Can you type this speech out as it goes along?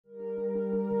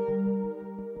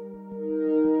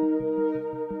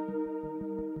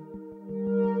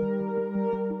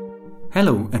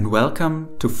Hello and welcome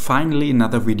to finally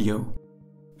another video.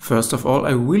 First of all,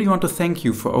 I really want to thank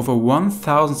you for over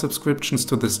 1000 subscriptions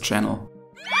to this channel.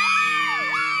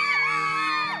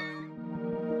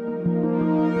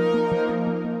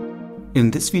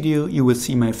 In this video you will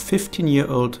see my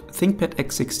 15-year-old ThinkPad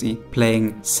X60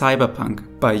 playing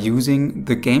Cyberpunk by using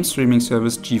the game streaming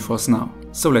service GeForce Now.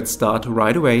 So let's start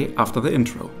right away after the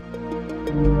intro.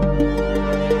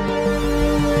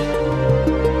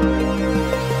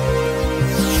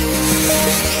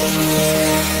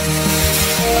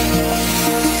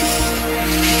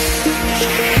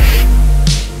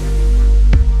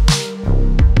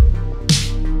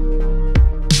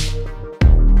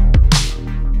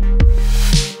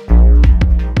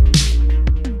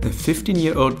 The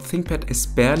 15-year-old ThinkPad is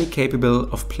barely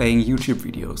capable of playing YouTube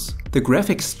videos. The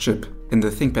graphics chip in the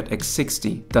ThinkPad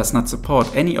X60 does not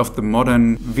support any of the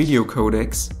modern video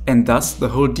codecs, and thus the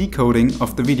whole decoding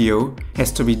of the video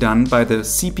has to be done by the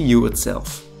CPU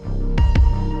itself.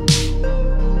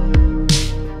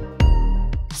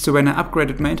 So when I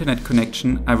upgraded my internet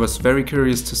connection, I was very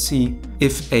curious to see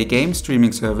if a game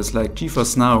streaming service like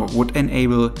GeForce Now would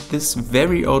enable this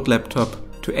very old laptop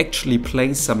to actually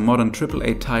play some modern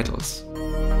AAA titles.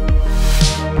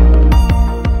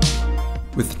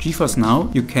 With GeForce Now,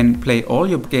 you can play all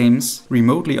your games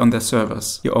remotely on their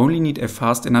servers. You only need a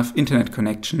fast enough internet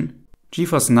connection.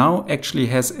 GeForce Now actually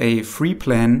has a free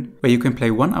plan where you can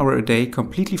play 1 hour a day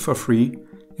completely for free,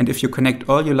 and if you connect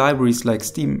all your libraries like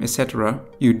Steam, etc.,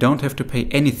 you don't have to pay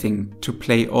anything to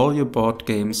play all your board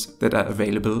games that are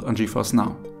available on GeForce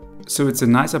Now. So it's a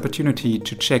nice opportunity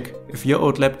to check if your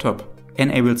old laptop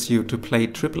enables you to play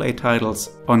AAA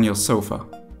titles on your sofa.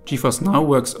 GeForce Now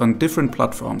works on different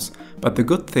platforms, but the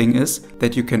good thing is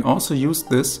that you can also use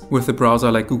this with a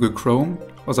browser like Google Chrome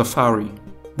or Safari.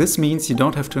 This means you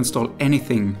don't have to install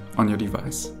anything on your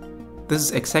device. This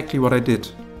is exactly what I did.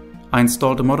 I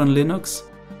installed a modern Linux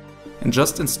and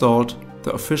just installed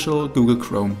the official Google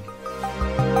Chrome.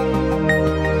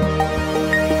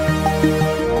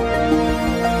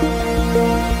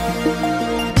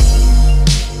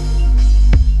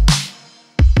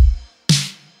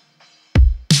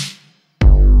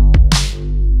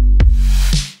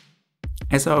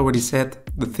 As I already said,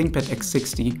 the ThinkPad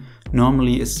X60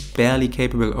 normally is barely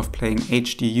capable of playing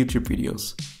HD YouTube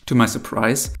videos. To my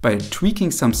surprise, by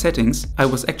tweaking some settings, I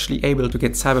was actually able to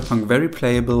get Cyberpunk very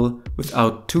playable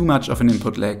without too much of an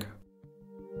input lag.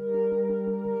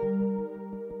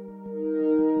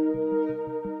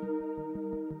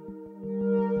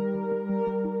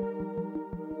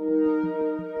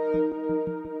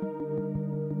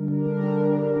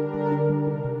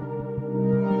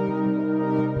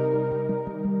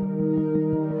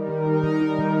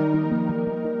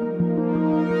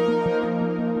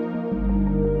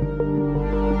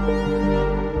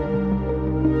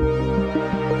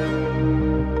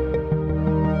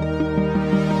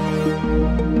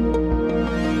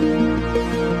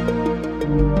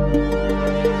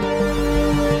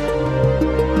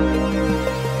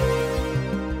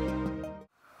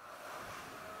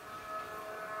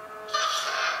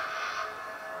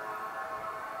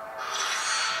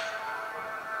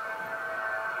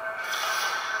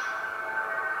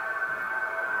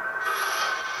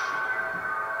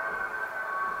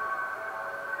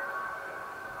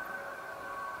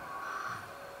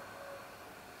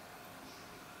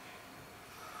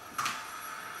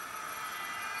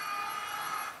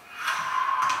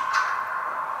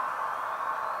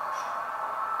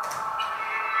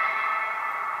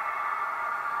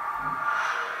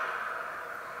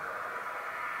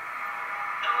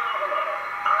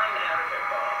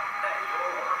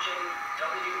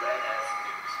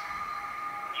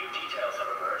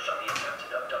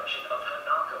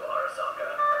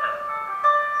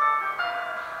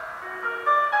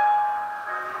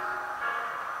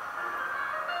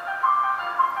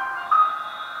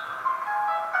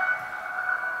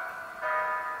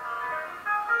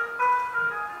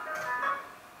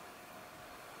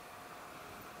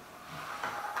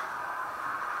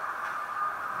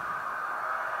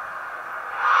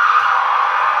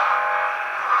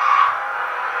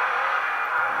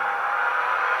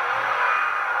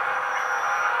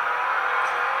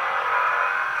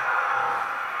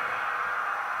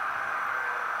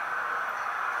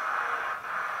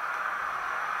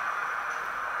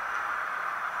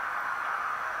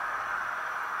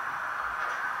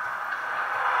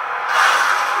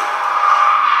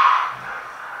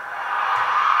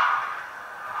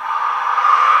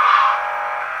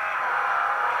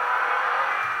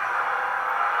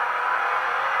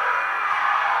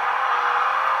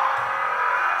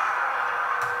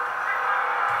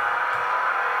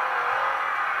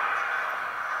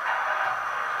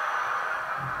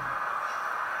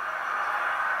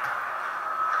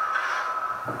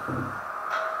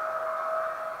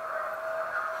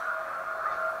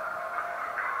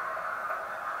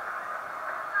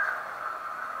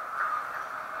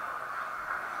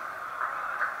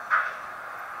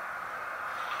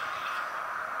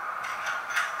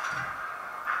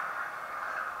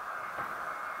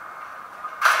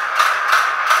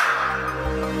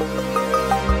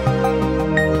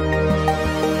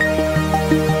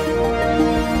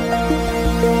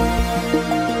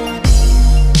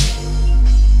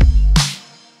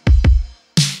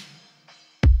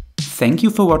 Thank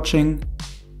you for watching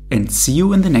and see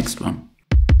you in the next one.